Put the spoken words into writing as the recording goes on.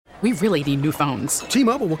We really need new phones.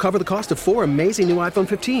 T-Mobile will cover the cost of 4 amazing new iPhone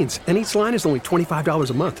 15s, and each line is only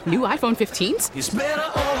 $25 a month. New iPhone 15s? It's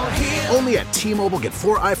better over here. Only at T-Mobile, get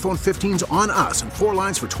 4 iPhone 15s on us and 4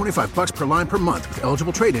 lines for $25 per line per month with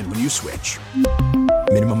eligible trade-in when you switch.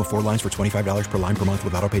 Minimum of 4 lines for $25 per line per month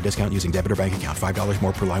with autopay discount using debit or bank account. $5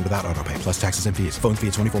 more per line without autopay, plus taxes and fees. Phone fee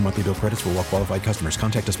at 24 monthly bill credits for well-qualified customers.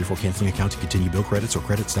 Contact us before canceling account to continue bill credits or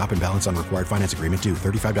credit stop and balance on required finance agreement due.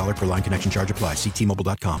 $35 per line connection charge applies. See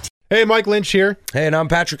T-Mobile.com. Hey, Mike Lynch here. Hey, and I'm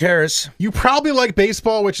Patrick Harris. You probably like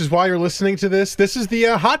baseball, which is why you're listening to this. This is the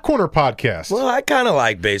Hot Corner podcast. Well, I kind of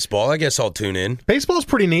like baseball. I guess I'll tune in. Baseball's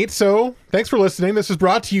pretty neat, so thanks for listening. This is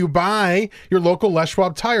brought to you by your local Les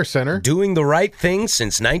Schwab Tire Center. Doing the right thing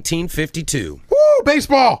since 1952. Woo,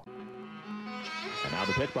 baseball! And now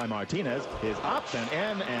the pitch by Martinez is up and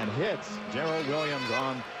in and hits Gerald Williams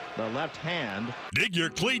on the left hand. Dig your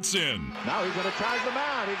cleats in. Now he's going to charge the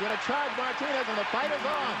mound. He's going to charge Martinez, and the fight is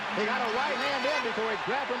on. He got a right hand in before he's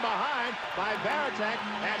grabbed from behind by Baratek,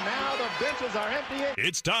 and now the benches are empty.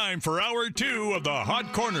 It's time for hour 2 of the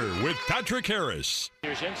Hot Corner with Patrick Harris.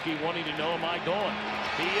 Pierzynski wanting to know, am I going?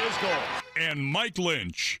 He is going. And Mike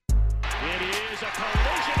Lynch. It is a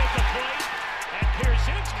collision at the plate, and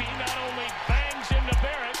Pierzynski not only bangs into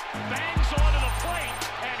Barrett, bangs onto the plate,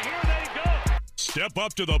 and here they go. Step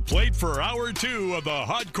up to the plate for hour 2 of the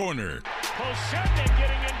Hot Corner. Posebnin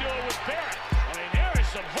getting into it with Barrett. I mean, there is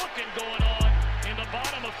some hooking going on in the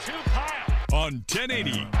bottom of 2 piles. On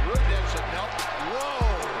 1080. Whoa!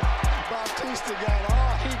 Bautista got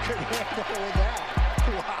all he could handle with that.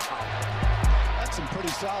 Wow. That's some pretty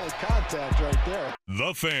solid contact right there.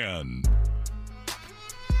 The Fan.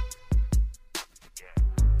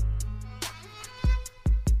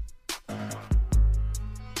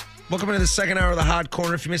 Welcome to the second hour of the Hot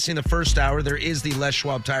Corner. If you're missing the first hour, there is the Les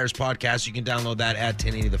Schwab Tires podcast. You can download that at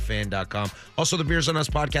 1080thefan.com. Also, the Beers on Us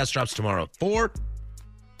podcast drops tomorrow. 4,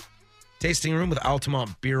 Tasting Room with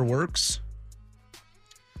Altamont Beer Works.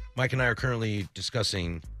 Mike and I are currently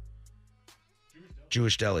discussing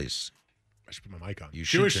Jewish delis. I should put my mic on. You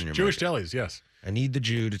Jewish Jewish delis, yes. I need the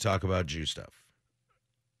Jew to talk about Jew stuff.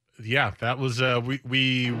 Yeah, that was,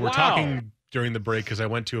 we were talking during the break because I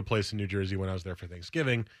went to a place in New Jersey when I was there for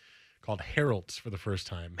Thanksgiving called Harold's for the first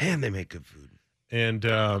time. Man, they make good food. And,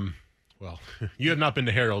 well, you have not been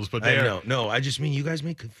to Harold's, but No, I just mean you guys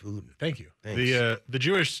make good food. Thank you. Thanks. The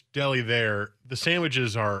Jewish deli there, the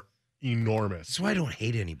sandwiches are enormous. That's why I don't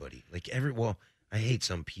hate anybody. I hate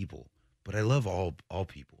some people, but I love all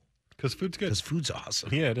people. Because food's good. Because food's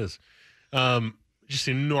awesome. Yeah, it is. Just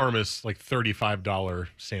enormous, like $35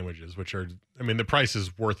 sandwiches, which are, I mean, the price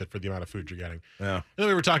is worth it for the amount of food you're getting. Yeah. And then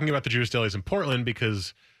we were talking about the Jewish delis in Portland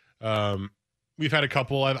because we've had a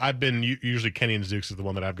couple. I've been, usually Kenny and Zooks is the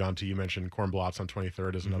one that I've gone to. You mentioned Cornblots on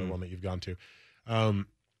 23rd is another one that you've gone to. I'm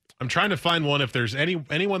trying to find one. If there's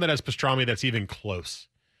anyone that has pastrami that's even close,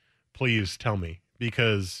 please tell me,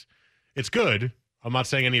 because it's good. I'm not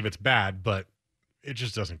saying any of it's bad, but it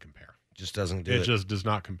just doesn't compare. Just doesn't do it. It just does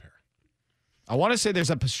not compare. I want to say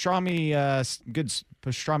there's a pastrami, good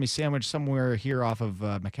pastrami sandwich somewhere here off of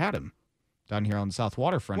Macadam, down here on the South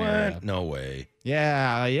Waterfront area. No way.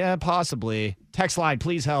 Yeah, possibly. Text line,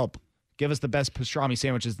 please help. Give us the best pastrami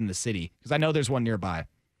sandwiches in the city, because I know there's one nearby.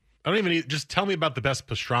 I don't even need, just tell me about the best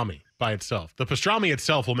pastrami by itself. The pastrami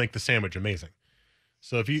itself will make the sandwich amazing.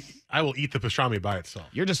 So I will eat the pastrami by itself.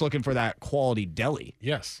 You're just looking for that quality deli.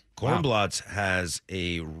 Yes. Cornblots has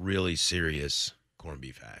a really serious corned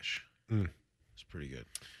beef hash. It's pretty good.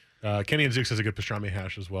 Kenny and Zooks has a good pastrami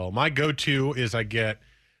hash as well. My go-to is I get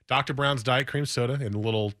Dr. Brown's Diet Cream Soda in a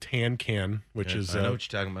little tan can, which is I know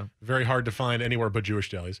what you're talking about. Very hard to find anywhere but Jewish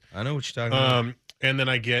delis. I know what you're talking about. And then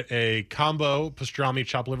I get a combo pastrami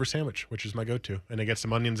chopped liver sandwich, which is my go-to. And I get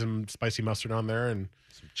some onions and spicy mustard on there. And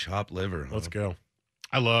some chopped liver. Let's go.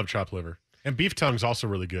 I love chopped liver. And beef tongue's also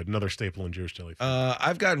really good. Another staple in Jewish deli food.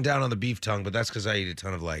 I've gotten down on the beef tongue, but that's because I eat a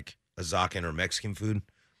ton of like Azakan or Mexican food.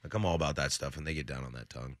 Like I'm all about that stuff, and they get down on that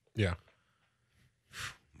tongue. Yeah.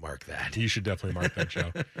 Mark that. You should definitely mark that,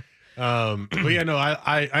 Joe. But yeah, no,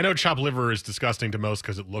 I know chopped liver is disgusting to most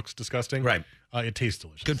because it looks disgusting. Right. It tastes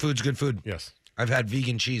delicious. Good food's good food. Yes. I've had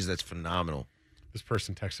vegan cheese that's phenomenal. This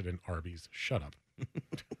person texted in Arby's. Shut up.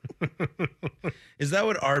 Is that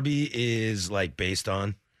what Arby is like based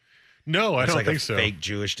on? No, I don't think so. Fake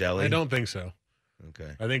Jewish deli? I don't think so.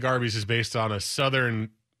 Okay. I think Arby's is based on a southern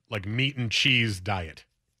like meat and cheese diet.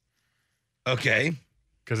 Okay.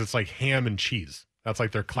 Because it's like ham and cheese. That's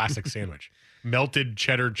like their classic sandwich. Melted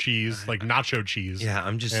cheddar cheese, like nacho cheese. Yeah,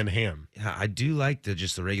 and ham. Yeah, I do like the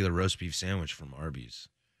regular roast beef sandwich from Arby's.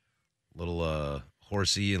 Little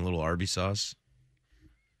horsey and little Arby sauce.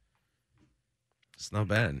 It's not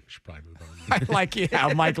bad. Should probably move on. I like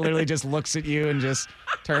how Mike literally just looks at you and just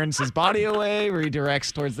turns his body away,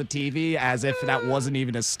 redirects towards the TV as if that wasn't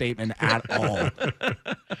even a statement at all.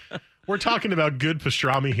 We're talking about good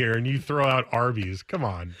pastrami here, and you throw out Arby's. Come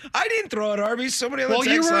on. I didn't throw out Arby's. Somebody on the Well,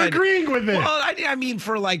 you text were line- agreeing with it. Well, I mean,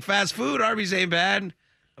 for like fast food, Arby's ain't bad.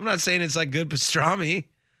 I'm not saying it's like good pastrami.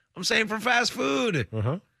 I'm saying for fast food.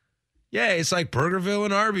 Uh-huh. Yeah, it's like Burgerville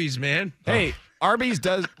and Arby's, man. Hey, Arby's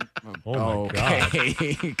does. Oh, my God.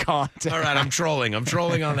 Content. All right, I'm trolling. I'm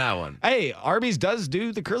trolling on that one. Hey, Arby's does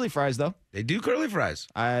do the curly fries, though. They do curly fries.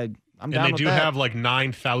 I'm And down they with do that. have like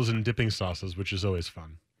 9,000 dipping sauces, which is always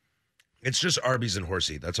fun. It's just Arby's and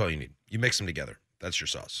horsey. That's all you need. You mix them together. That's your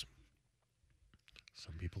sauce.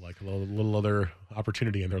 Some people like a little other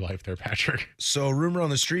opportunity in their life there, Patrick. So, rumor on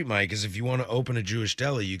the street, Mike, is if you want to open a Jewish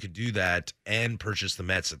deli, you could do that and purchase the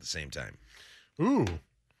Mets at the same time. Ooh,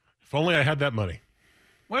 if only I had that money.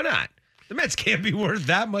 Why not? The Mets can't be worth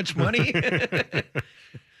that much money.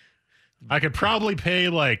 I could probably pay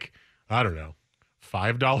like, I don't know,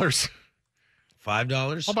 $5.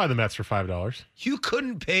 $5? I'll buy the Mets for $5. You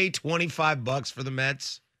couldn't pay $25 for the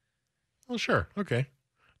Mets? Well, sure. Okay.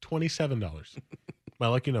 $27. My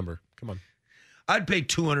lucky number. Come on. I'd pay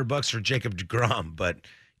 $200 for Jacob deGrom, but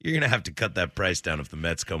you're going to have to cut that price down if the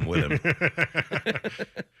Mets come with him.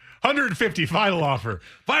 150 final offer.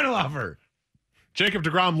 Final offer. Jacob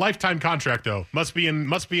deGrom lifetime contract though. Must be in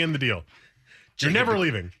the deal. You're never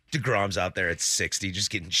leaving. DeGrom's out there at 60 just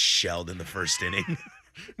getting shelled in the first inning.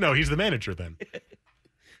 No, he's the manager then.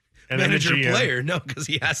 And Manager then the GM. player, no, because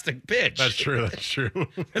he has to pitch. That's true. That's true.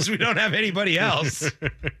 Because we don't have anybody else.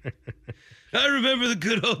 I remember the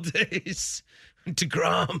good old days.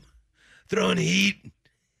 DeGrom throwing heat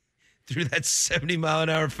through that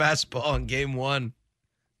 70-mile-an-hour fastball in game one.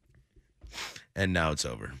 And now it's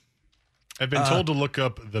over. I've been told to look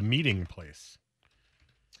up The Meeting Place,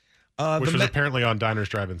 which was apparently on Diners,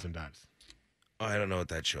 Drive-Ins, and Dives. Oh, I don't know what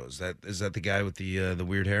that shows. Is that the guy with the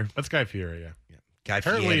weird hair? That's Guy Fieri, yeah. Guy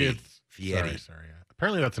Apparently Fieri. it's Sorry. Yeah.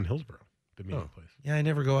 Apparently that's in Hillsborough. The Meeting Place. Yeah, I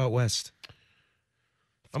never go out west.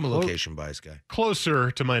 I'm a location bias guy. Closer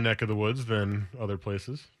to my neck of the woods than other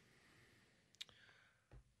places.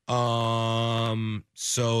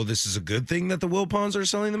 So this is a good thing that the Wilpons are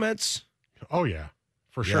selling the Mets? Oh yeah,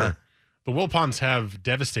 for sure. The Wilpons have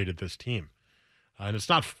devastated this team. And it's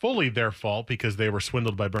not fully their fault because they were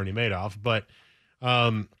swindled by Bernie Madoff. But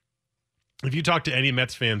if you talk to any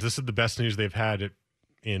Mets fans, this is the best news they've had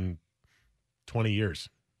in 20 years,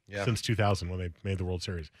 since 2000 when they made the World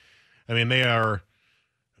Series. I mean,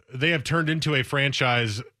 they have turned into a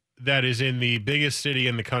franchise that is in the biggest city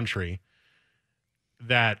in the country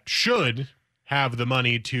that should have the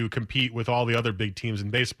money to compete with all the other big teams in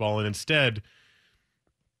baseball, and instead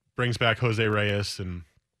brings back Jose Reyes and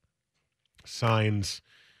signs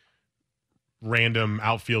random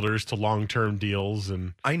outfielders to long-term deals,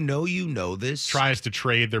 and I know you know this. Tries to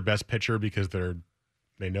trade their best pitcher because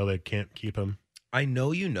they know they can't keep him. I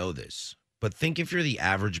know you know this, but think if you're the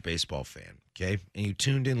average baseball fan, okay, and you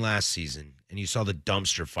tuned in last season and you saw the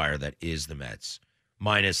dumpster fire that is the Mets,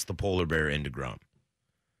 minus the polar bear and DeGrom.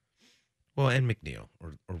 Well, and McNeil,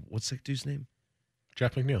 or what's that dude's name?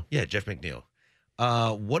 Jeff McNeil. Yeah, Jeff McNeil.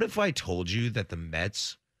 What if I told you that the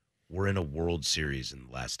Mets were in a World Series in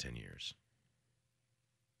the last 10 years?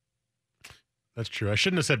 That's true. I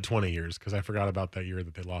shouldn't have said 20 years because I forgot about that year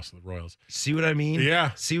that they lost to the Royals. See what I mean?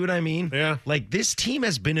 Yeah. See what I mean? Yeah. Like, this team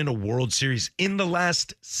has been in a World Series in the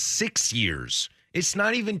last 6 years. It's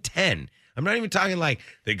not even 10. I'm not even talking like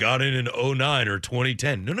they got in 2009 or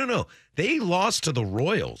 2010. No. They lost to the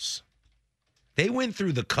Royals. They went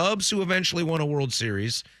through the Cubs, who eventually won a World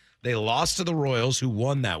Series. They lost to the Royals, who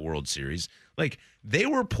won that World Series. Like, they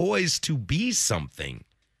were poised to be something.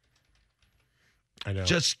 I know.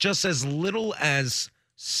 Just as little as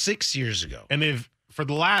 6 years ago. And they've, for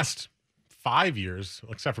the last 5 years,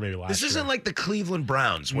 except for maybe last This isn't year. like the Cleveland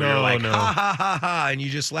Browns where No, you're like, no. ha, ha, ha, ha, and you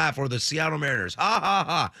just laugh, or the Seattle Mariners, ha, ha,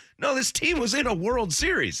 ha. No, this team was in a World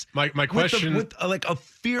Series. My question... With like a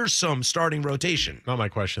fearsome starting rotation. Not my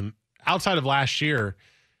question. Outside of last year,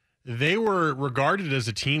 they were regarded as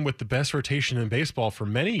a team with the best rotation in baseball for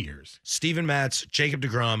many years. Steven Matz, Jacob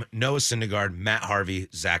deGrom, Noah Syndergaard, Matt Harvey,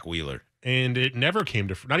 Zach Wheeler. And it never came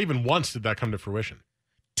to, not even once did that come to fruition.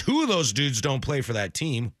 2 of those dudes don't play for that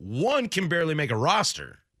team. 1 can barely make a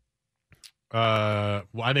roster. Well,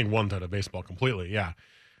 I think one's out of baseball completely, yeah.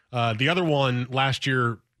 The other one last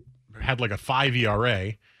year had like a 5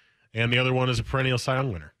 ERA, and the other one is a perennial Cy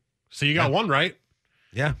Young winner. So you got one right.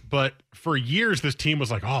 Yeah. But for years, this team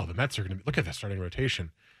was like, oh, the Mets are going to look at that starting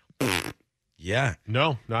rotation. Yeah.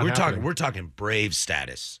 No, not happening. We're talking Brave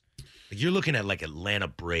status. Like, you're looking at like Atlanta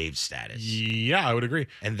Braves status. Yeah, I would agree.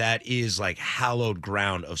 And that is like hallowed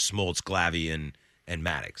ground of Smoltz, Glavy, and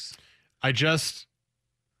Maddox. I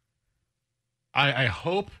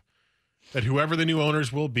hope that whoever the new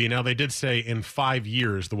owners will be, now they did say in 5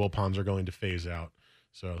 years the Wilpons are going to phase out.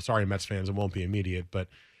 So sorry, Mets fans, it won't be immediate. But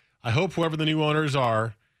I hope whoever the new owners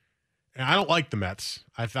are, and I don't like the Mets.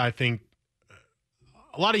 I think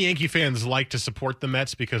a lot of Yankee fans like to support the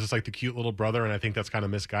Mets because it's like the cute little brother, and I think that's kind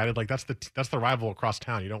of misguided. Like that's the rival across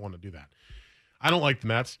town. You don't want to do that. I don't like the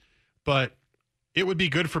Mets, but it would be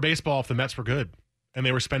good for baseball if the Mets were good and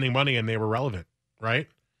they were spending money and they were relevant, right?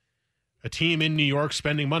 A team in New York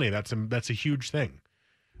spending money, that's a huge thing.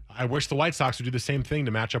 I wish the White Sox would do the same thing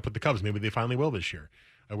to match up with the Cubs. Maybe they finally will this year.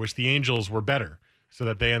 I wish the Angels were better so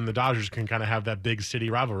that they and the Dodgers can kind of have that big city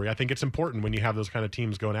rivalry. I think it's important when you have those kind of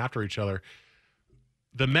teams going after each other.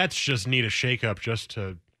 The Mets just need a shakeup just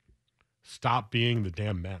to stop being the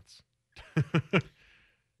damn Mets.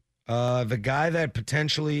 The guy that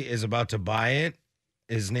potentially is about to buy it,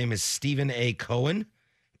 his name is Stephen A. Cohen.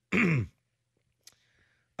 In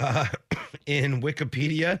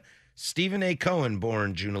Wikipedia, Stephen A. Cohen,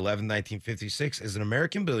 born June 11, 1956, is an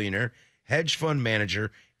American billionaire, hedge fund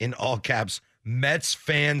manager, in all caps, Mets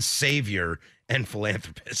fan savior, and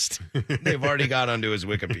philanthropist. They've already got onto his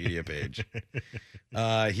Wikipedia page.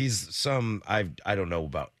 He's I don't know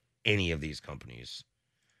about any of these companies,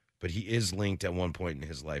 but he is linked at one point in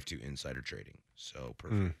his life to insider trading. So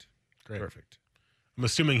perfect. Great. Perfect. I'm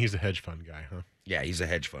assuming he's a hedge fund guy, huh? Yeah, he's a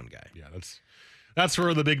hedge fund guy. Yeah, that's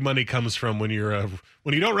where the big money comes from when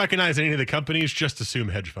when you don't recognize any of the companies. Just assume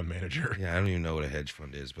hedge fund manager. Yeah, I don't even know what a hedge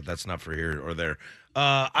fund is, but that's not for here or there.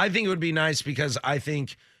 I think it would be nice because I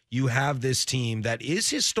think you have this team that is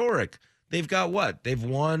historic. They've got what? They've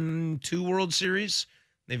won 2 World Series.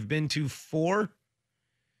 They've been to 4.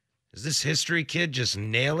 Does this history kid just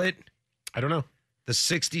nail it? I don't know. The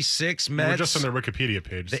 66 Mets. We're just on their Wikipedia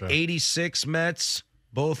page. The 86 Mets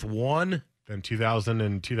both won. Then 2000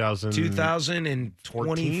 and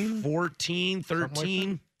 2014,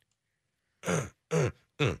 13.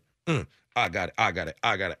 I got it.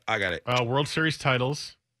 World Series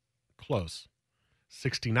titles, close.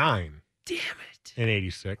 69. Damn it. And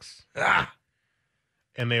 86.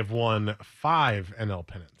 And they have won 5 NL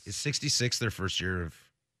pennants. Is 66 their first year of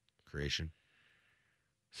creation?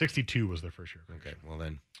 62 was their first year. Okay, well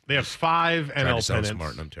then. They have 5 NL pennants. Sound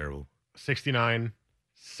smart and I'm terrible. 69,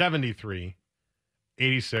 73,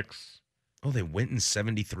 86. Oh, they went in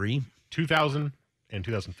 73? 2000 and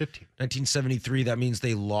 2015. 1973, that means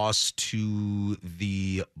they lost to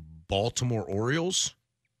the Baltimore Orioles?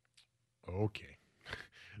 Okay.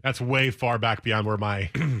 That's way far back beyond where my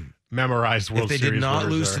memorized World Series If they did not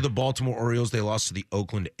lose are. to the Baltimore Orioles, they lost to the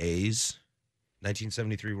Oakland A's.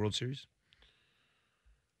 1973 World Series?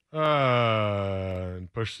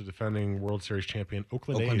 And push the defending World Series champion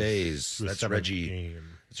Oakland A's. That's Reggie.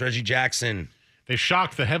 Game. That's Reggie Jackson. They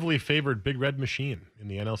shocked the heavily favored Big Red Machine in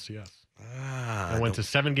the NLCS. And went to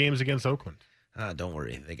 7 games against Oakland. Don't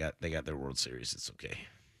worry, they got their World Series. It's okay.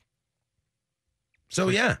 So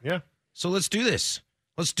yeah. So let's do this.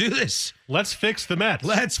 Let's do this. Let's fix the Mets.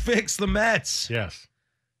 Let's fix the Mets. Yes.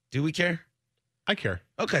 Do we care? I care.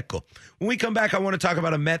 Okay, cool. When we come back, I want to talk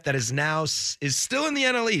about a Met that is still in the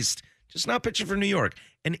NL East, just not pitching for New York.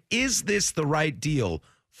 And is this the right deal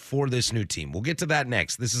for this new team? We'll get to that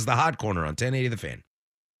next. This is the Hot Corner on 1080 The Fan.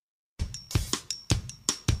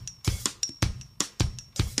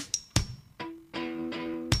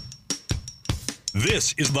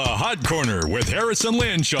 This is the Hot Corner with Harrison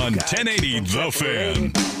Lynch on 1080 The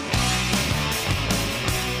Fan.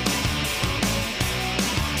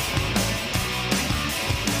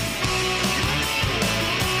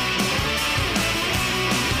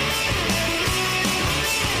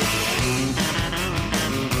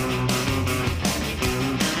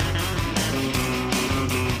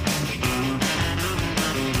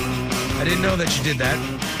 I didn't know that you did that.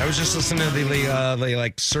 I was just listening to the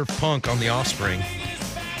like surf punk on the Offspring.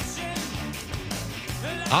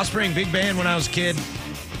 Offspring, big band when I was a kid.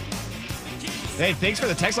 Hey, thanks for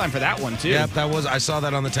the text line for that one, too. Yep, I saw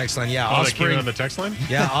that on the text line. Yeah, Offspring. That came in on the text line?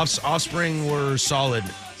 Yeah, Offspring were solid.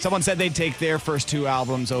 Someone said they'd take their first 2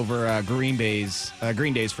 albums over Green Day's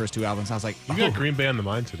first 2 albums. I was like, you got Green Bay on the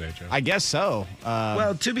mind today, Joe. I guess so.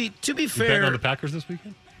 Well, to be you fair, betting on the Packers this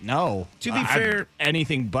weekend? No. To be fair,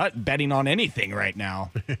 anything but betting on anything right now.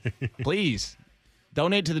 Please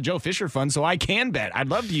donate to the Joe Fisher Fund so I can bet. I'd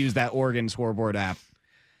love to use that Oregon scoreboard app.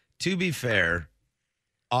 To be fair,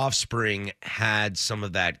 Offspring had some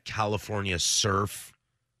of that California surf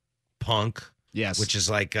punk. Yes. Which is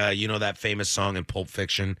like, that famous song in Pulp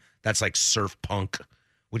Fiction? That's like surf punk,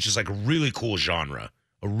 which is like a really cool genre.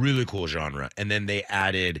 And then they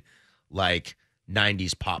added like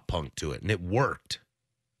 90s pop punk to it, and it worked.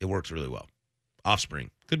 It worked really well. Offspring,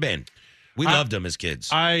 good band. We loved them as kids.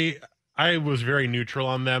 I was very neutral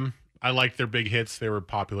on them. I liked their big hits. They were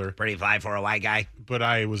popular. Pretty fly for a white guy. But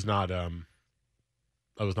I was not an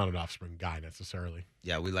Offspring guy necessarily.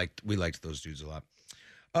 Yeah, we liked those dudes a lot.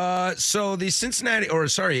 So the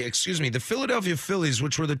the Philadelphia Phillies,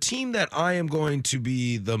 which were the team that I am going to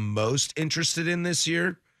be the most interested in this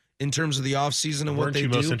year in terms of the offseason and what they do.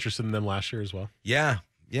 Weren't you most interested in them last year as well? Yeah,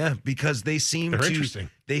 because they seem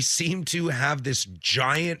to have this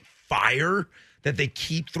giant fire that they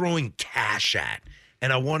keep throwing cash at.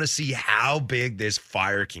 And I want to see how big this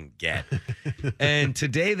fire can get. And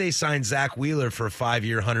today they signed Zach Wheeler for a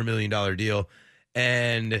 5-year, $100 million deal.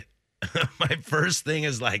 And my first thing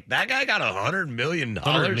is like, that guy got $100 million.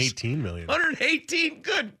 $118 million. 118,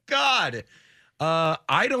 good God.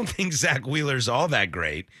 I don't think Zach Wheeler's all that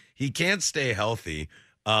great. He can't stay healthy.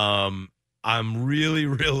 I'm really,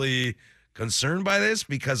 really concerned by this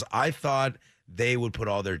because I thought they would put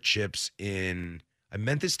all their chips in. I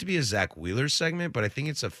meant this to be a Zach Wheeler segment, but I think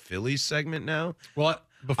it's a Phillies segment now. Well,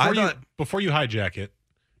 before you hijack it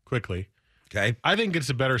quickly, okay, I think it's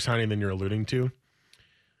a better signing than you're alluding to.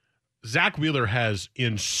 Zach Wheeler has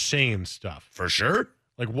insane stuff. For sure.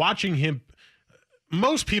 Like watching him,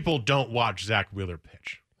 most people don't watch Zach Wheeler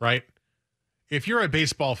pitch, right? If you're a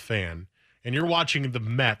baseball fan and you're watching the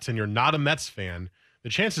Mets and you're not a Mets fan, the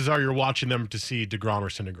chances are you're watching them to see DeGrom or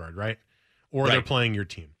Syndergaard, right? Or they're playing your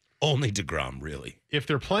team. Only DeGrom, really. If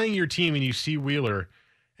they're playing your team and you see Wheeler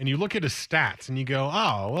and you look at his stats and you go,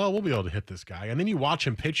 oh, well, we'll be able to hit this guy. And then you watch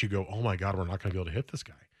him pitch, you go, oh, my God, we're not going to be able to hit this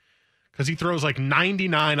guy. Because he throws like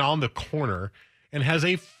 99 on the corner and has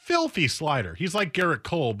a filthy slider. He's like Garrett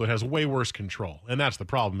Cole, but has way worse control. And that's the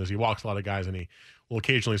problem is he walks a lot of guys and he will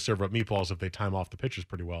occasionally serve up meatballs if they time off the pitches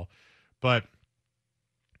pretty well. But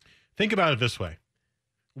think about it this way.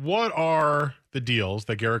 What are the deals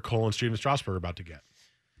that Garrett Cole and Steven Strasburg are about to get?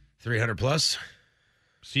 300 plus.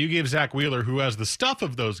 So you gave Zach Wheeler, who has the stuff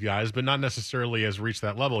of those guys, but not necessarily has reached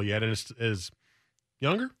that level yet, and is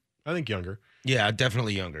younger? I think younger. Yeah,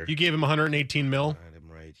 definitely younger. You gave him 118 mil. I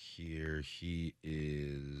him right here. He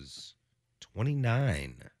is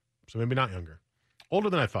 29. So maybe not younger.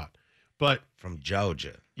 Older than I thought. But from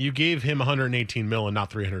Georgia. You gave him 118 mil and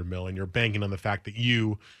not 300 mil, and you're banking on the fact that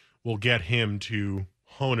you will get him to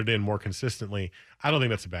hone it in more consistently. I don't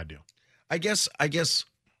think that's a bad deal. I guess,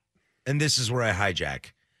 and this is where I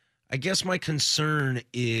hijack. I guess my concern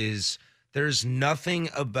is there's nothing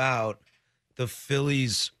about the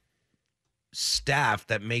Phillies staff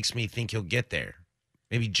that makes me think he'll get there.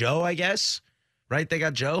 Maybe Joe, I guess, right? They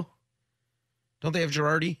got Joe. Don't they have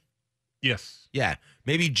Girardi? Yes. Yeah.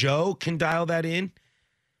 Maybe Joe can dial that in,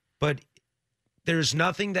 but there's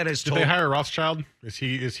nothing that is told. Did they hire Rothschild? Is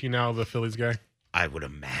he now the Phillies guy? I would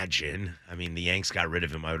imagine. I mean, the Yanks got rid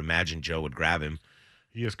of him. I would imagine Joe would grab him.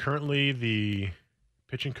 He is currently the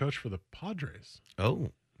pitching coach for the Padres. Oh.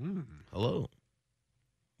 Hello.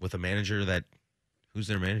 With a manager who's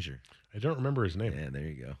their manager? I don't remember his name. Yeah, there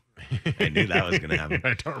you go. I knew that was going to happen.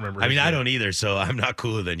 I don't remember. I don't either, so I'm not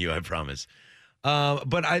cooler than you, I promise.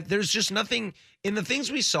 But there's just nothing in the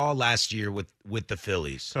things we saw last year with the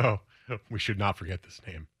Phillies. Oh, we should not forget this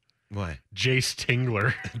name. Why? Jace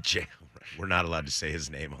Tingler. We're not allowed to say his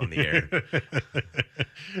name on the air.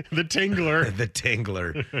 The Tingler. The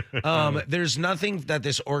Tingler. There's nothing that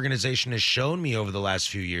this organization has shown me over the last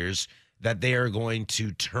few years that they are going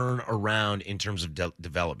to turn around in terms of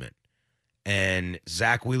development. And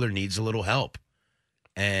Zach Wheeler needs a little help.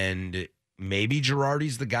 And maybe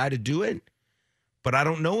Girardi's the guy to do it, but I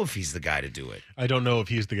don't know if he's the guy to do it. I don't know if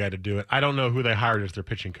he's the guy to do it. I don't know who they hired as their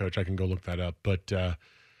pitching coach. I can go look that up. But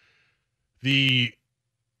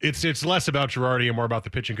it's less about Girardi and more about the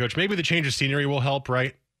pitching coach. Maybe the change of scenery will help,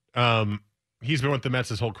 right? He's been with the Mets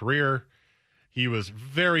his whole career. He was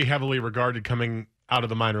very heavily regarded coming out of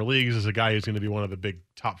the minor leagues as a guy who's going to be one of the big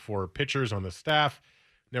top 4 pitchers on the staff.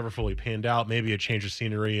 Never fully panned out. Maybe a change of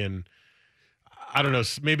scenery and, I don't know,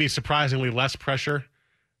 maybe surprisingly less pressure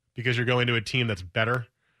because you're going to a team that's better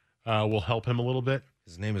will help him a little bit.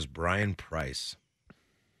 His name is Brian Price.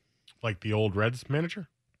 Like the old Reds manager?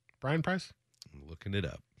 Brian Price? I'm looking it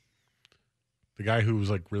up. The guy who was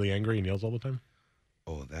like really angry and yells all the time?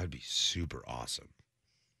 Oh, that'd be super awesome.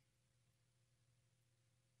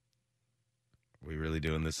 we really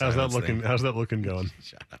doing this? How's that silence looking? thing? How's that looking going?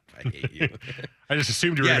 Shut up! I hate you. I just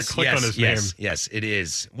assumed you were going to click on his name. Yes, it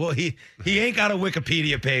is. Well, he ain't got a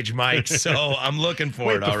Wikipedia page, Mike. So I'm looking for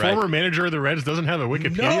Wait, it. the All right. former manager of the Reds doesn't have a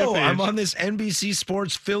Wikipedia No, page? I'm on this NBC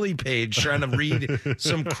Sports Philly page trying to read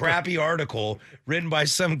some crappy article written by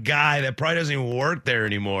some guy that probably doesn't even work there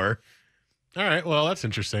anymore. All right, well, that's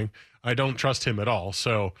interesting. I don't trust him at all.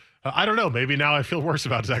 So I don't know. Maybe now I feel worse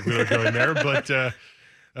about Zach Wheeler going there, but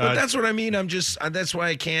that's what I mean. I'm just that's why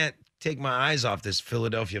I can't take my eyes off this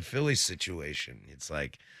Philadelphia Phillies situation. It's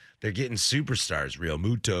like they're getting superstars, Real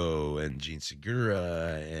Muto and Gene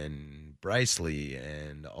Segura and Bryce Lee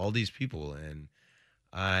and all these people, and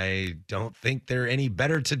I don't think they're any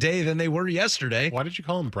better today than they were yesterday. Why did you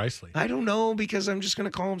call him Bryce Lee? I don't know, because I'm just going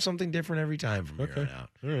to call him something different every time from here on out.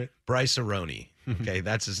 All right. Bryce Aroni. Okay,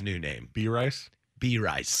 that's his new name. B Rice? B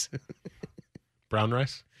Rice. Brown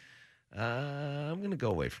rice? I'm going to go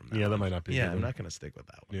away from that. Yeah, that one. might not be. Yeah, good I'm one. not going to stick with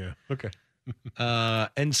that one. Yeah, okay.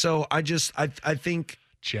 And so I think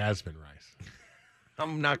Jasmine rice.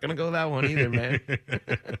 I'm not going to go that one either, man.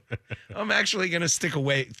 I'm actually going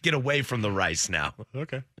to get away from the rice now.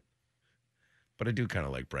 Okay. But I do kind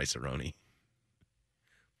of like Bryce Aroni.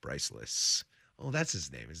 Bryceless. Oh, that's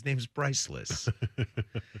his name. His name's Bryceless.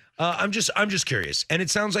 I'm just curious. And it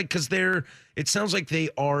sounds like they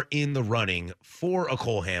are in the running for a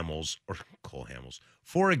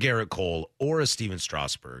for a Garrett Cole or a Steven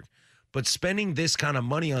Strasburg. But spending this kind of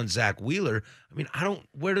money on Zach Wheeler, I mean,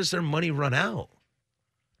 where does their money run out?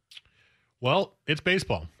 Well, it's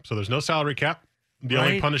baseball, so there's no salary cap. The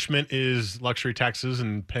only punishment is luxury taxes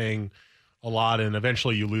and paying a lot, and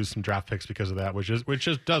eventually you lose some draft picks because of that, which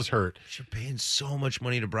just does hurt. You're paying so much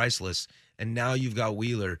money to Bryceless, and now you've got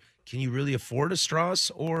Wheeler. Can you really afford a Strauss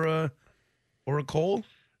or a Cole?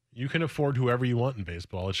 You can afford whoever you want in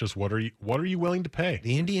baseball. It's just what are you willing to pay?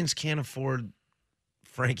 The Indians can't afford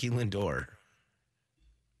Frankie Lindor.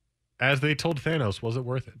 As they told Thanos, was it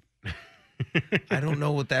worth it? I don't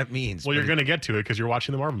know what that means. Well, you're going to get to it because you're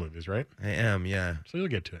watching the Marvel movies, right? I am, yeah. So you'll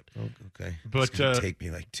get to it. Oh, okay. But it's going to take me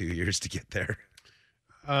like 2 years to get there.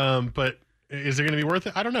 But is it going to be worth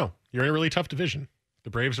it? I don't know. You're in a really tough division. The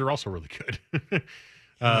Braves are also really good.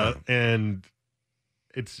 And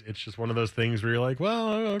it's just one of those things where you're like,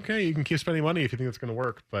 well, okay, you can keep spending money if you think it's going to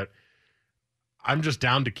work. But I'm just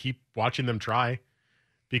down to keep watching them try.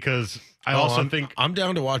 Because I'm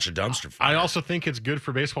down to watch a dumpster fire. I also think it's good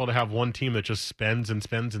for baseball to have one team that just spends and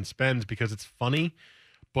spends and spends because it's funny,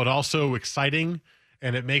 but also exciting,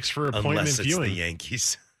 and it makes for appointment Unless it's viewing. the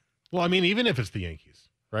Yankees. Well, I mean, even if it's the Yankees,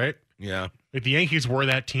 right? Yeah. Like the Yankees were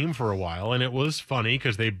that team for a while, and it was funny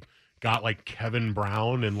because they got like Kevin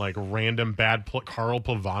Brown and like random bad Carl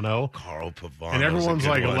Pavano. And everyone's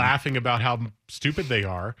like laughing about how stupid they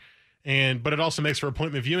are. But it also makes for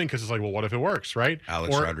appointment viewing because it's like, well, what if it works, right?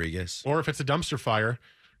 Alex Rodriguez. Or if it's a dumpster fire.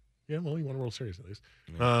 Yeah, well, you won a World Series at least.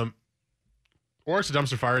 Yeah. Or it's a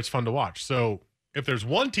dumpster fire. It's fun to watch. So if there's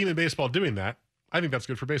one team in baseball doing that, I think that's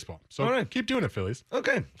good for baseball. So all right. Keep doing it, Phillies.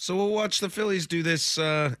 Okay, so we'll watch the Phillies do this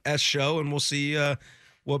S show, and we'll see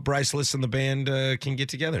what Bryceless and the band can get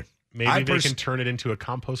together. Maybe they can turn it into a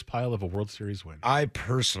compost pile of a World Series win. I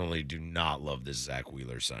personally do not love this Zach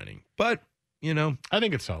Wheeler signing, but, I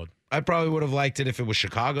think it's solid. I probably would have liked it if it was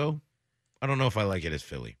Chicago. I don't know if I like it as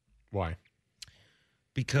Philly. Why?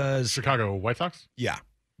 Because Chicago White Sox? Yeah.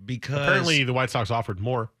 Because apparently the White Sox offered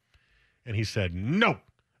more, and he said no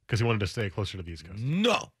because he wanted to stay closer to the East Coast.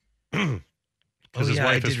 No. Because his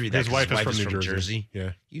wife is from New Jersey.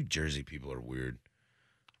 Yeah. You Jersey people are weird.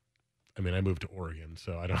 I mean, I moved to Oregon,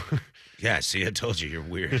 so I don't. Yeah, see, I told you you're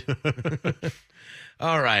weird.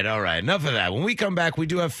 All right. Enough of that. When we come back, we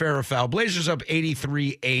do have fair or foul. Blazers up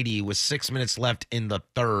 83-80 with 6 minutes left in the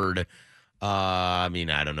third. I mean,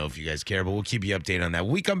 I don't know if you guys care, but we'll keep you updated on that.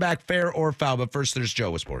 When we come back, fair or foul. But first, there's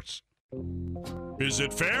Joe with sports. Is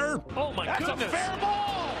it fair? Oh, my goodness. That's a fair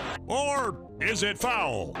ball. Or is it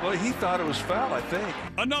foul? Well, he thought it was foul, I think.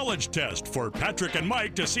 A knowledge test for Patrick and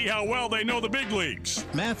Mike to see how well they know the big leagues.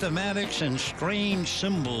 Mathematics and strange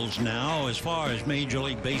symbols now as far as Major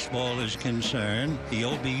League Baseball is concerned. The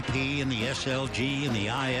OBP and the SLG and the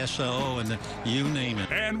ISO and the you name it.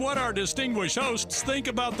 And what our distinguished hosts think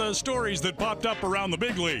about the stories that popped up around the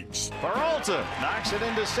big leagues. Peralta knocks it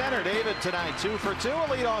into center. David tonight 2 for 2. A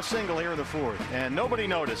leadoff single here in the fourth. And nobody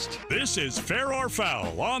noticed. This is Fair or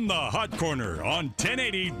Foul on the Hot Corner on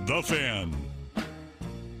 1080 The Fan.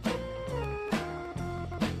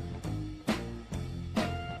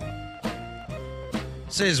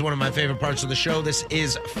 This is one of my favorite parts of the show. This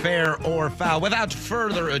is Fair or Foul. Without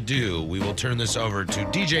further ado, we will turn this over to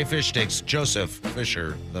DJ Fish Sticks, Joseph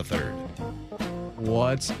Fisher III.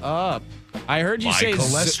 What's up? I heard you My say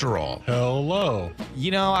cholesterol. Hello.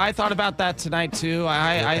 You know, I thought about that tonight too.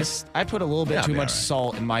 I put a little bit too much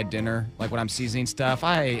salt in my dinner, like when I'm seasoning stuff.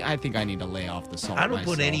 I think I need to lay off the salt. I don't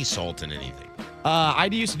myself. put any salt in anything. I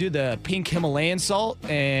used to do the pink Himalayan salt,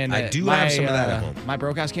 and I do have some of that at home. My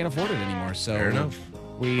broke house can't afford it anymore, so Fair enough.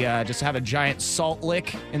 we just have a giant salt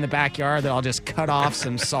lick in the backyard that I'll just cut off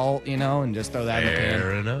some salt, and just throw that in the pan.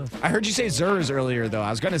 Fair enough. I heard you say Zers earlier, though. I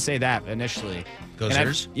was going to say that initially. Go And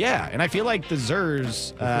Zers? Yeah, and I feel like the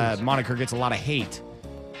Zers moniker gets a lot of hate,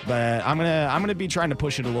 but I'm gonna be trying to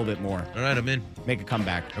push it a little bit more. All right, I'm in. Make a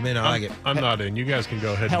comeback. I'm in. I like it. I'm not in. You guys can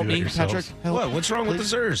go ahead Help and do me, that yourselves. Patrick. Help. What? What's wrong with the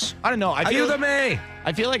Zers? I don't know. I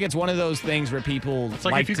feel like it's one of those things where people It's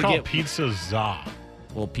like if you to call get pizza za.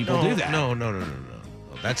 Well, people do that. No.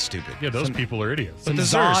 That's stupid. Yeah, those people are idiots. Some the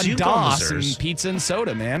Zers, you call them the Zon DOS and Zers. pizza and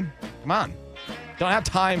soda, man. Come on. Don't have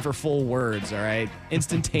time for full words, all right?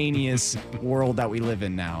 Instantaneous world that we live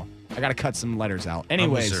in now. I got to cut some letters out.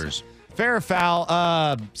 Anyways, Zers. fair or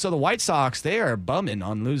foul. So the White Sox, they are bumming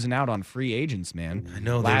on losing out on free agents, man. I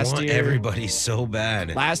know, they want everybody so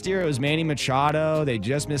bad. Last year, it was Manny Machado. They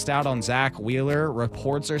just missed out on Zach Wheeler.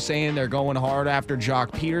 Reports are saying they're going hard after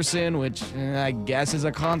Jock Peterson, which I guess is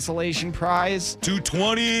a consolation prize.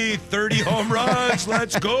 220, 30 home runs.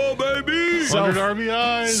 Let's go, baby. 100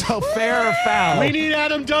 RBIs. So fair or foul. We need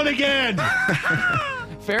Adam Dunn again.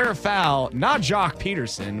 Fair or foul, not Jock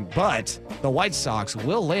Peterson, but the White Sox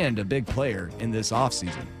will land a big player in this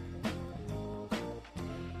offseason.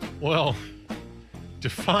 Well,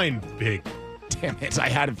 define big. Damn it, I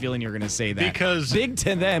had a feeling you were going to say that. Because big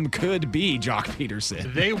to them could be Jock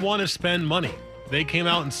Peterson. They want to spend money. They came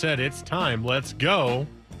out and said, it's time. Let's go.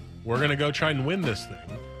 We're going to go try and win this thing.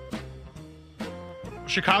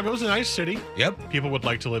 Chicago's a nice city. Yep. People would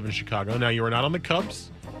like to live in Chicago. Now, you are not on the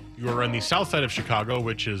Cubs. You are on the south side of Chicago,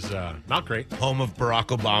 which is not great. Home of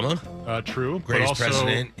Barack Obama. True. Greatest but also,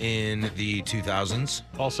 president in the 2000s.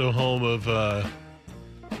 Also home of...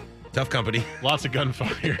 tough company. Lots of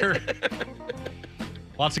gunfire.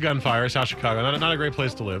 Lots of gunfire, South Chicago. Not a great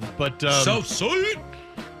place to live. But South Side.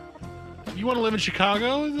 You want to live in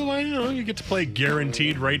Chicago? You get to play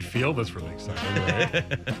guaranteed right field. That's really exciting,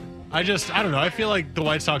 right? I don't know. I feel like the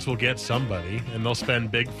White Sox will get somebody, and they'll spend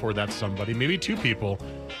big for that somebody. Maybe two people.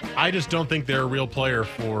 I just don't think they're a real player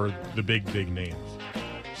for the big names.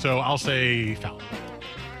 So I'll say foul.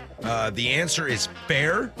 The answer is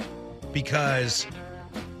fair because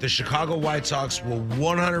the Chicago White Sox will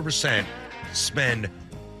 100% spend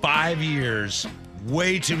 5 years,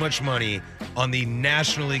 way too much money, on the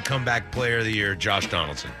National League Comeback Player of the Year, Josh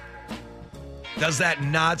Donaldson. Does that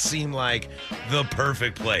not seem like the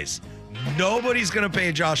perfect place? Nobody's going to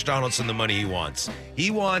pay Josh Donaldson the money he wants. He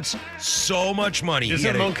wants so much money.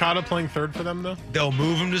 Isn't Moncada playing third for them, though? They'll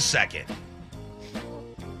move him to second.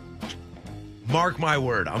 Mark my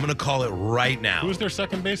word. I'm going to call it right now. Who's their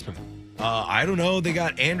second baseman? I don't know. They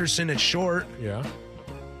got Anderson at short. Yeah.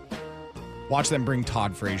 Watch them bring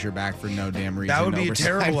Todd Frazier back for no damn reason. That would be a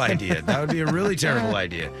terrible idea. That would be a really terrible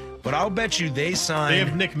idea. But I'll bet you they signed... They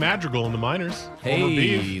have Nick Madrigal in the minors.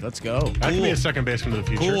 Hey, let's go. That could be a second baseman of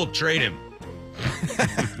the future. Cool, trade him.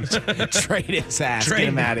 Trade his ass. Get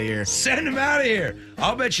him out of here. Send him out of here.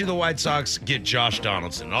 I'll bet you the White Sox get Josh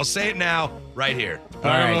Donaldson. I'll say it now, right here.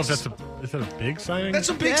 I don't know if is that a big signing? That's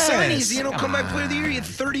a big signing. He's the comeback player of the year. He had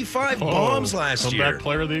 35 bombs last year. Comeback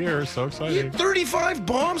player of the year. So He exciting. had 35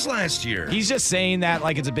 bombs last year. He's just saying that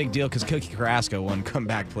like it's a big deal because Cookie Carrasco won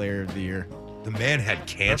comeback player of the year. The man had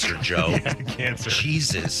cancer, Joe. He had cancer.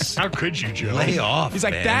 Jesus. How could you, Joe? Lay off, He's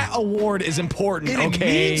like, man. that award is important, It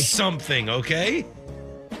okay? means something, okay?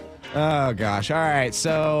 Oh, gosh. All right.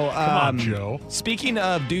 So, Come on, Joe. Speaking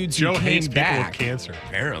of dudes Joe who hates came people back. with cancer.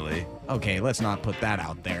 Apparently. Okay, let's not put that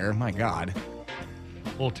out there. My God. A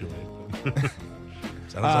little too late.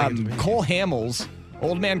 Sounds like it to me. Cole Hamels.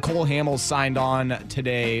 Old man Cole Hamels signed on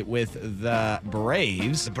today with the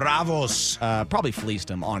Braves. The Bravos. Probably fleeced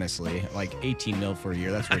him, honestly. Like 18 mil for a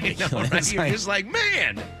year. That's ridiculous. I know, right? You're just like,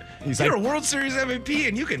 man, you're a World Series MVP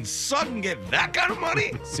and you can suck and get that kind of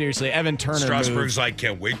money? Seriously, Evan Turner Strasburg's move. like,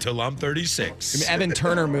 can't wait till I'm 36. Evan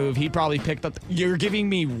Turner move. He probably picked up. You're giving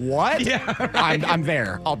me what? Yeah, right. I'm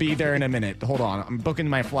there. I'll be there in a minute. Hold on. I'm booking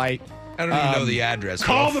my flight. I don't even know the address.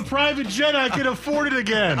 Call the private jet. I can afford it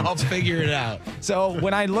again. I'll figure it out. So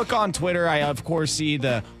when I look on Twitter, I of course see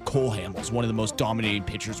the Cole Hamels, one of the most dominating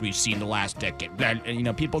pitchers we've seen the last decade.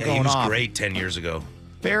 And, people Yeah, going he was off. great 10 years ago.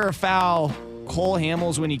 Fair or foul, Cole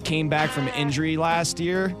Hamels, when he came back from injury last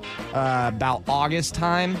year, about August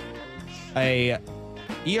time, a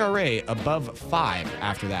ERA above 5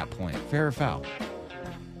 after that point. Fair or foul?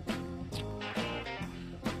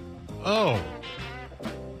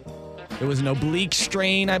 It was an oblique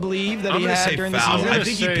strain, I believe, that I'm he going to had say during foul. the season. I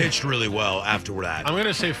think he pitched really well after that. I'm going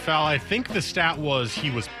to say foul. I think the stat was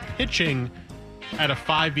he was pitching at a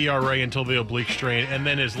 5 ERA until the oblique strain, and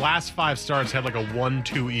then his last 5 starts had like a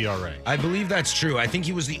 1.2 ERA. I believe that's true. I think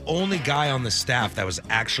he was the only guy on the staff that was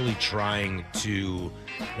actually trying to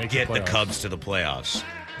get the Cubs to the playoffs.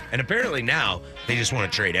 And apparently now they just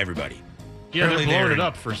want to trade everybody. Yeah, Apparently they're blowing it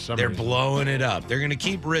up for some reason. They're blowing it up. They're going to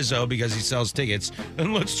keep Rizzo because he sells tickets,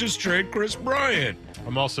 and let's just trade Chris Bryant.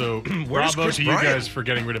 I'm also bravo to you guys for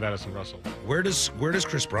getting rid of Addison Russell. Where does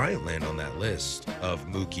Chris Bryant land on that list of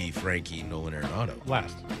Mookie, Frankie, Nolan Arenado?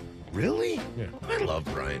 Last. Really? Yeah. I love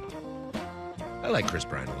Bryant. I like Chris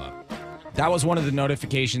Bryant a lot. That was one of the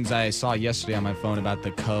notifications I saw yesterday on my phone about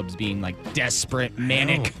the Cubs being like desperate,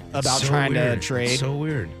 manic about so trying weird. to trade. It's so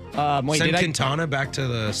weird. Wait, Send did Quintana back to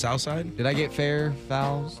the south side? Did I get fair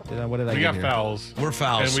fouls? What did I We get got here? fouls. We're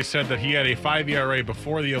fouls. And we said that he had a 5 ERA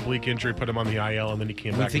before the oblique injury, put him on the IL, and then he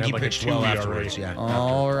came We back think and he had like pitched a 2 well ERA. afterwards, yeah.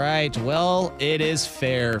 All right. Well, it is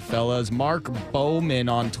fair, fellas. Mark Bowman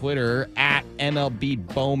on Twitter at MLB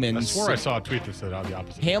Bowman. I swore I saw a tweet that said the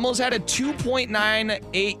opposite. Hamels had a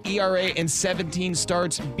 2.98 ERA in 17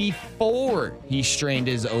 starts before he strained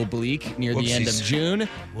his oblique near the end of June.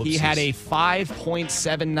 He had a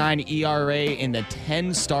 5.79 ERA in the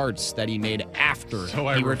 10 starts that he made after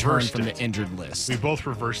he returned from the injured list. We both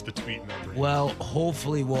reversed the tweet number. Well,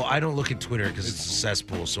 hopefully. Well, I don't look at Twitter because it's a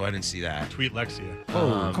cesspool, so I didn't see that. Tweet Lexia.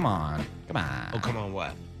 Oh, come on. Come on. Oh, come on,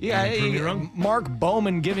 what? Yeah, Prove me wrong? Mark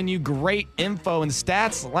Bowman giving you great info and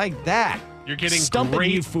stats like that. You're getting Stumping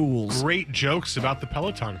you fools. Great jokes about the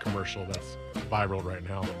Peloton commercial that's viral right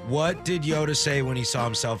now. What did Yoda say when he saw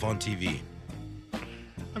himself on TV?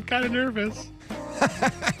 I'm kind of nervous.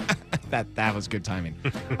 That was good timing.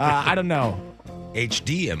 I don't know.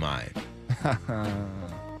 HDMI.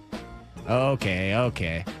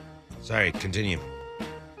 Okay. Sorry, continue.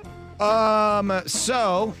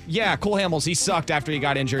 So, yeah, Cole Hamels, he sucked after he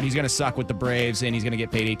got injured. He's going to suck with the Braves, and he's going to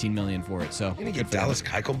get paid $18 million for it. So, You're going to get Dallas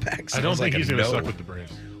Keuchel back? I don't think he's going to suck no. with the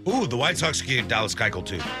Braves. Ooh, the White Sox could get Dallas Keuchel,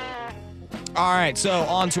 too. All right, so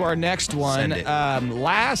on to our next one. Send it.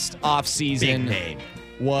 Last offseason Big name.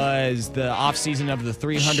 was the offseason of the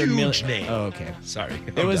 $300 million. Huge name. Oh, okay. Sorry.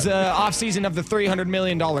 It was offseason of the $300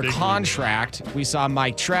 million contract. We saw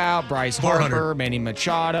Mike Trout, Bryce Harper, Manny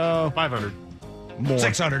Machado. 500. More.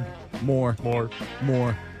 600. More.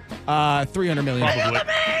 300 million.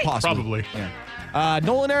 Probably. Yeah.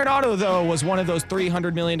 Nolan Arenado, though, was one of those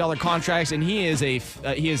 $300 million contracts, and he is a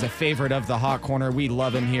favorite of the Hot Corner. We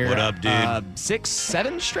love him here. What up, dude? 6,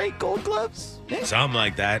 7 straight Gold Gloves. Something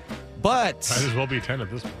like that. But Might as well be 10 at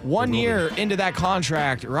this point. 1 year into that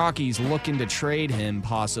contract, Rockies looking to trade him,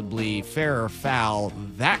 possibly fair or foul.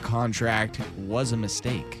 That contract was a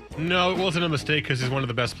mistake. No, it wasn't a mistake because he's one of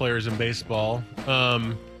the best players in baseball.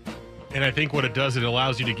 And I think what it does, it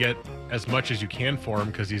allows you to get as much as you can for him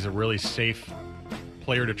because he's a really safe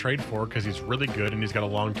player to trade for because he's really good and he's got a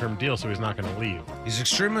long-term deal, so he's not going to leave. He's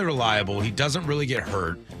extremely reliable. He doesn't really get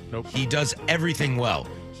hurt. Nope. He does everything well.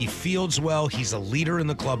 He fields well. He's a leader in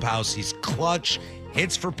the clubhouse. He's clutch,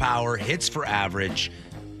 hits for power, hits for average.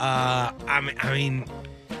 I mean,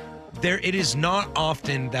 it is not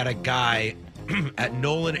often that a guy at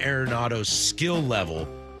Nolan Arenado's skill level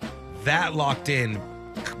that locked in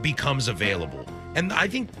becomes available. And I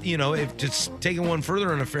think, if just taking one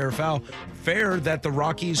further on a fair foul, fair that the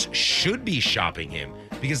Rockies should be shopping him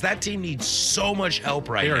because that team needs so much help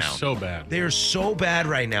right now. They are so bad. They are so bad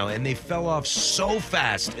right now, and they fell off so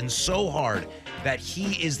fast and so hard that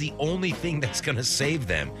he is the only thing that's going to save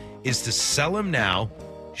them is to sell him now,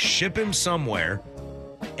 ship him somewhere,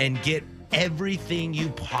 and get everything you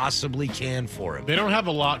possibly can for him. They don't have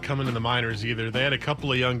a lot coming in the minors either. They had a couple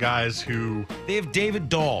of young guys who... They have David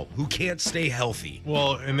Dahl, who can't stay healthy.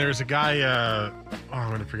 Well, and there's a guy, I'm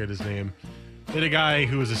going to forget his name. They had a guy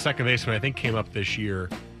who was a second baseman, I think came up this year.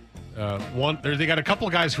 They got a couple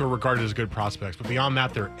of guys who are regarded as good prospects, but beyond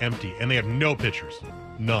that, they're empty, and they have no pitchers.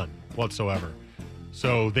 None whatsoever.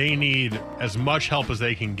 So they need as much help as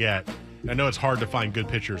they can get. I know it's hard to find good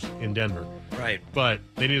pitchers in Denver. Right. But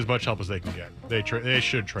they need as much help as they can get. They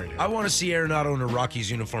should trade him. I want to see Arenado in a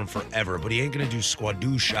Rockies uniform forever, but he ain't going to do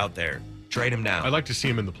squadoosh out there. Trade him now. I'd like to see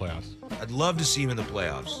him in the playoffs. I'd love to see him in the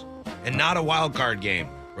playoffs. And not a wild card game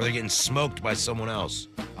where they're getting smoked by someone else.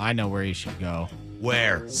 I know where he should go.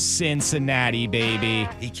 Where? Cincinnati, baby.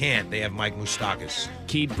 He can't. They have Mike Moustakas.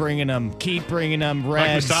 Keep bringing them. Reds.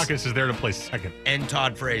 Mike Moustakas is there to play second. And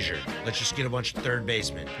Todd Frazier. Let's just get a bunch of third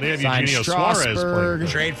basemen. They have Sign Eugenio Strasburg. Suarez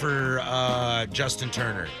playing. Trade for Justin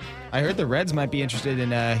Turner. I heard the Reds might be interested in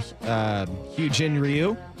Hyun-Jin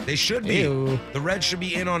Ryu. They should be. Ew. The Reds should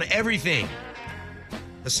be in on everything.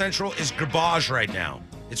 The Central is garbage right now.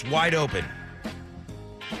 It's wide open.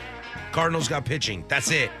 Cardinals got pitching.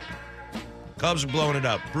 That's it. Cubs are blowing it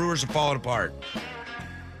up. Brewers are falling apart.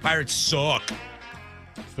 Pirates suck.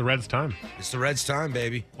 It's the Reds' time. It's the Reds' time,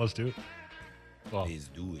 baby. Let's do it. Well, Let's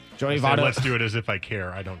do it. Joey I said, Votto. let's do it as if I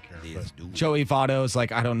care. I don't care. Let's do it. Joey Votto is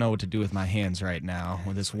like, I don't know what to do with my hands right now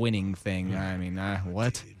with this winning thing. I mean,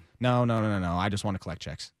 what? No. I just want to collect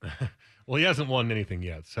checks. Well, he hasn't won anything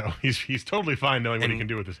yet, so he's totally fine knowing what he can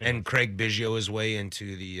do with his hands. And Craig Biggio his way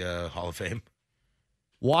into the Hall of Fame.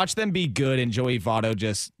 Watch them be good, and Joey Votto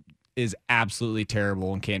just is absolutely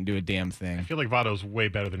terrible and can't do a damn thing. I feel like Votto's way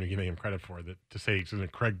better than you're giving him credit for. That to say he's going to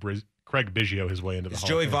Craig Biggio his way into the Is Hall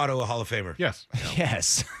Joey of Fame. Votto a Hall of Famer? Yes.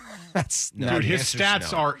 Yes. That's No. not Dude, the his answer's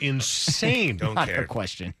stats no. are insane. Don't not care. the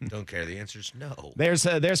question. Don't care. The answer's no. There's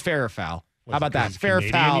fair or foul. Was How it about that? 'cause he's Fair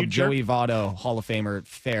Canadian, foul, you jerk? Joey Votto, Hall of Famer,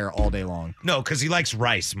 fair all day long. No, because he likes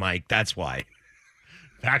rice, Mike. That's why.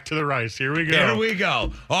 Back to the rice. Here we go. Here we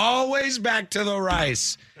go. Always back to the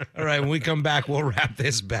rice. All right, when we come back, we'll wrap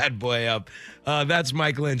this bad boy up. That's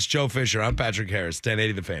Mike Lynch, Joe Fisher. I'm Patrick Harris,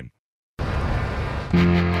 1080 The Fan.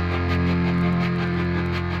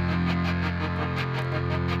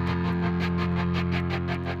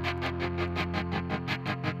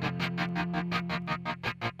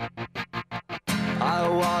 I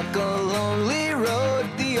walk a lonely road,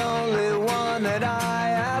 the only one that I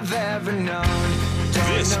have ever known.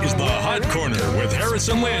 This is the Hot Corner with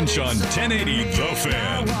Harrison Lynch on 1080 The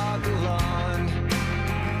Fan.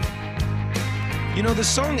 You know, the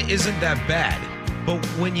song isn't that bad, but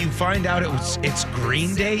when you find out it's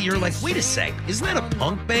Green Day, you're like, wait a sec, isn't that a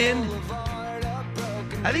punk band?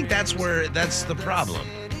 I think that's the problem.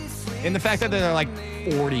 And the fact that they're like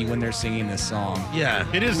 40 when they're singing this song. Yeah.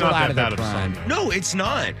 It is Well, not out that of their bad of a song. prime. though. No, it's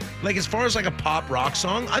not. Like, as far as like a pop rock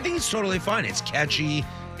song, I think it's totally fine. It's catchy.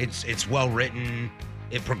 It's well written.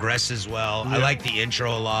 It progresses well. I Yeah. like the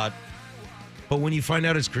intro a lot. But when you find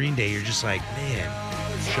out it's Green Day, you're just like, man,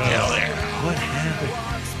 what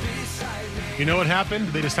happened? You know what happened?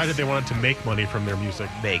 They decided they wanted to make money from their music.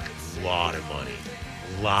 Make a lot of money.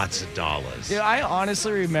 Lots of dollars. Yeah, I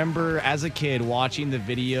honestly remember as a kid watching the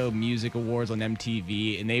Video Music Awards on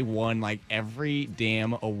MTV, and they won like every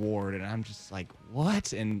damn award, and I'm just like,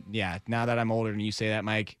 what? And yeah, now that I'm older and you say that,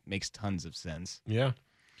 Mike, makes tons of sense. Yeah.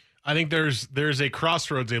 I think there's a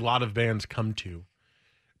crossroads a lot of bands come to.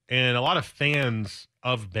 And a lot of fans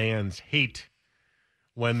of bands hate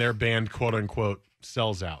when their band, quote unquote,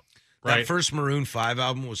 sells out. Right? That first Maroon 5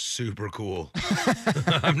 album was super cool.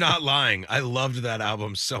 I'm not lying. I loved that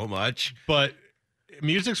album so much. But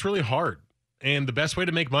music's really hard. And the best way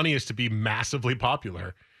to make money is to be massively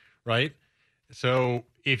popular, right? So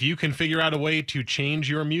if you can figure out a way to change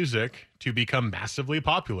your music to become massively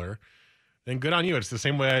popular, then good on you. It's the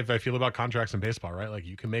same way I feel about contracts in baseball, right? Like,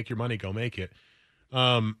 you can make your money, go make it.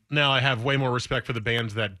 Now I have way more respect for the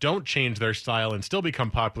bands that don't change their style and still become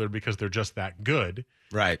popular because they're just that good.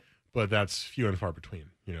 Right. But that's few and far between,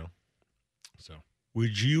 you know? So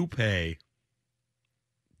Would you pay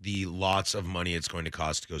the lots of money it's going to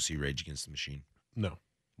cost to go see Rage Against the Machine? no.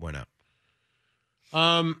 Why not?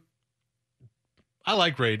 I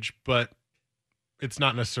like Rage, but it's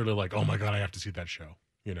not necessarily like, oh my God, I have to see that show.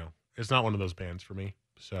 You know, it's not one of those bands for me.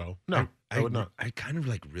 So no, I would not. I kind of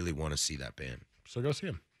like really want to see that band. So go see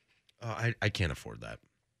him. I can't afford that.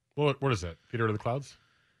 Well, what is that? Theater of the Clouds?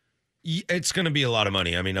 It's going to be a lot of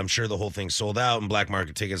money. I mean, I'm sure the whole thing's sold out, and black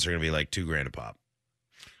market tickets are going to be like $2,000 a pop.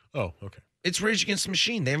 Oh, okay. It's Rage Against the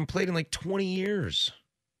Machine. They haven't played in like 20 years.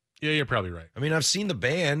 Yeah, you're probably right. I mean, I've seen the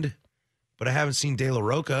band, but I haven't seen De La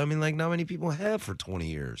Roca. I mean, like, not many people have for 20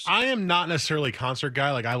 years. I am not necessarily a concert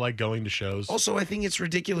guy. Like, I like going to shows. Also, I think it's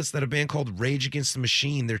ridiculous that a band called Rage Against the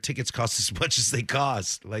Machine, their tickets cost as much as they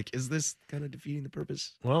cost. Like, is this kind of defeating the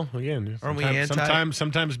purpose? Well, again, Aren't we anti?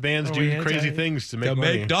 sometimes bands do crazy things to make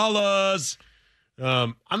money. dollars.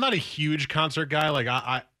 I'm not a huge concert guy. Like,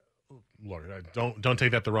 I look, don't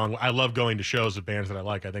take that the wrong way. I love going to shows of bands that I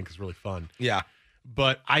like. I think it's really fun. Yeah.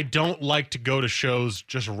 But I don't like to go to shows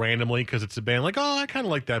just randomly because it's a band. Like, oh, I kind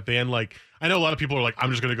of like that band. Like, I know a lot of people are like,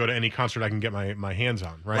 I'm just going to go to any concert I can get my hands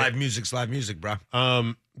on, right? Live music's live music, bro.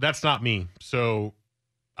 That's not me. So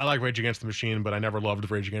I like Rage Against the Machine, but I never loved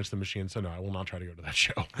Rage Against the Machine. So no, I will not try to go to that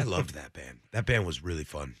show. I loved that band. That band was really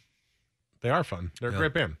fun. They are fun. They're a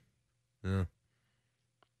great band. Yeah.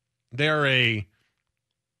 They're a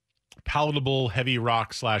palatable heavy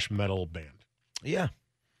rock / metal band. Yeah.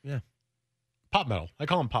 Yeah. Pop metal. I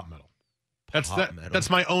call them pop metal. That's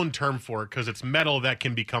my own term for it because it's metal that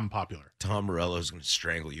can become popular. Tom Morello's going to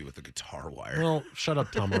strangle you with a guitar wire. Well, shut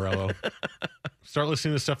up, Tom Morello. Start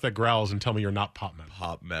listening to stuff that growls and tell me you're not pop metal.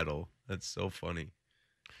 Pop metal. That's so funny.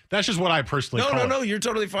 That's just what I personally call it. No, you're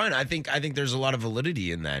totally fine. I think there's a lot of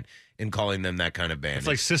validity in that, in calling them that kind of band. It's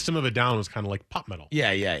like System of a Down was kind of like pop metal.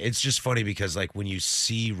 Yeah. It's just funny because like when you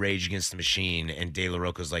see Rage Against the Machine and De La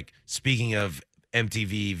Roca's like, speaking of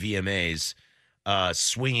MTV VMAs,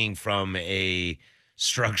 swinging from a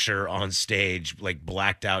structure on stage, like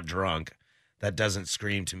blacked out drunk, that doesn't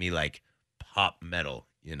scream to me like pop metal,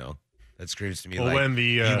 you know? That screams to me like when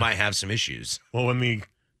you might have some issues. Well, when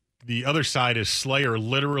the other side is Slayer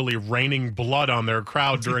literally raining blood on their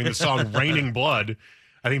crowd during the song Raining Blood,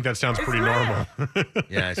 I think that sounds pretty normal.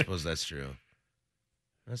 Yeah, I suppose that's true.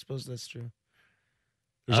 There's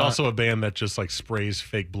also a band that just like sprays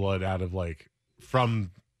fake blood out of like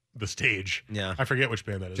from the stage. Yeah. I forget which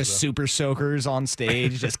band that is. Just super soakers on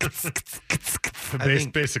stage. Just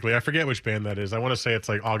basically, I forget which band that is. I want to say it's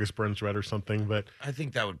like August Burns Red or something, but I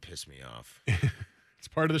think that would piss me off. It's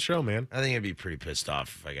part of the show, man. I think I'd be pretty pissed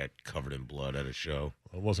off if I got covered in blood at a show.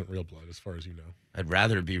 Well, it wasn't real blood, as far as you know. I'd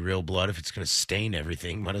rather it be real blood. If it's going to stain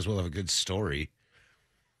everything, might as well have a good story.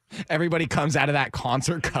 Everybody comes out of that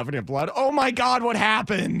concert covered in blood. Oh my God, what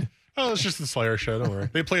happened? Oh, it's just the Slayer show. Don't worry.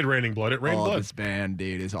 They played Raining Blood. It rained blood. This band,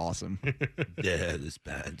 dude, is awesome. Yeah, this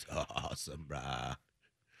band's awesome, brah.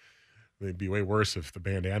 It'd be way worse if the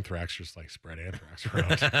band Anthrax just like spread anthrax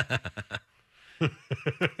around.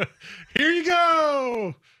 Here you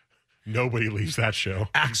go. Nobody leaves that show.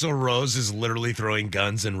 Axl Rose is literally throwing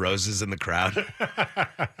guns and roses in the crowd.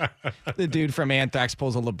 The dude from Anthrax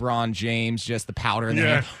pulls a LeBron James, just the powder in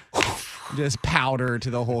there. Just powder to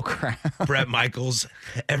the whole crowd. Bret Michaels,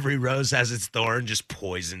 every rose has its thorn, just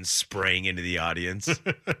poison spraying into the audience. Is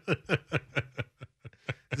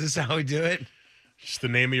this how we do it? Just the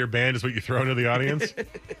name of your band is what you throw into the audience?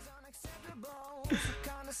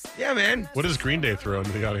 Yeah, man. What does Green Day throw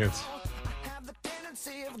into the audience?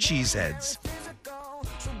 Cheeseheads.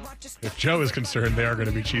 If Joe is concerned, they are going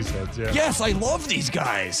to be cheeseheads, yeah. Yes, I love these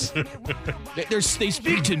guys. They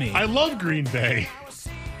speak to me. I love Green Day.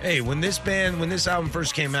 Hey, when this album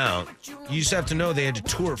first came out, you used to have to know they had to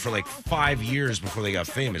tour for like 5 years before they got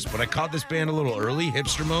famous. But I caught this band a little early,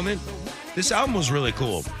 hipster moment. This album was really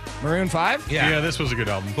cool. Maroon 5? Yeah, this was a good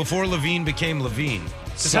album. Before Levine became Levine.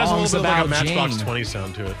 This has a little bit like a Matchbox 20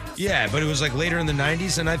 sound to it. Yeah, but it was like later in the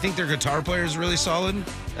 90s, and I think their guitar player is really solid.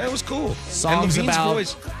 That was cool. Songs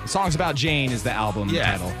About Jane is the album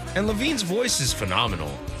title. And Levine's voice is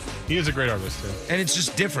phenomenal. He is a great artist, too. And it's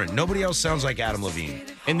just different. Nobody else sounds like Adam Levine.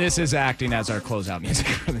 And this is acting as our closeout music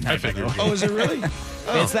for the night. I figured. Oh, is it really?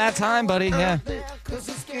 It's that time, buddy. Yeah.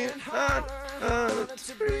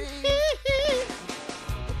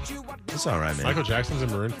 It's all right, man. Michael Jackson's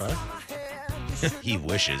in Maroon 5? He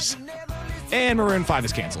wishes. And Maroon 5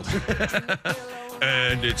 is canceled.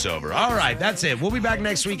 And it's over. All right, that's it. We'll be back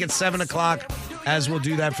next week at 7 o'clock, as we'll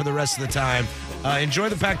do that for the rest of the time. Enjoy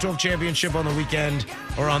the Pac-12 championship on the weekend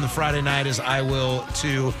or on the Friday night, as I will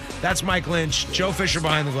too. That's Mike Lynch, Joe Fisher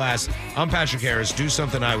behind the glass. I'm Patrick Harris. Do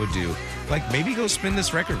something I would do. Like maybe go spin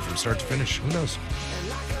this record from start to finish. Who knows?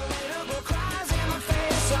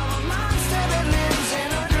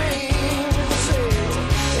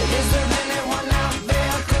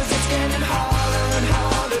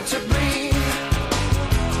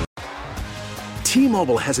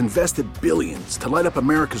 T-Mobile has invested billions to light up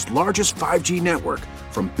America's largest 5G network,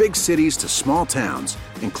 from big cities to small towns,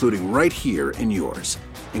 including right here in yours.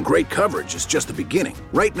 And great coverage is just the beginning.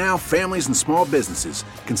 Right now, families and small businesses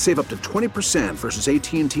can save up to 20% versus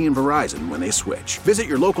AT&T and Verizon when they switch. Visit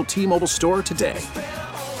your local T-Mobile store today.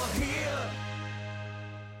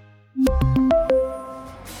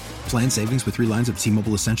 Plan savings with 3 lines of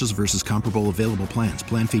T-Mobile Essentials versus comparable available plans.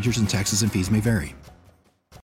 Plan features and taxes and fees may vary.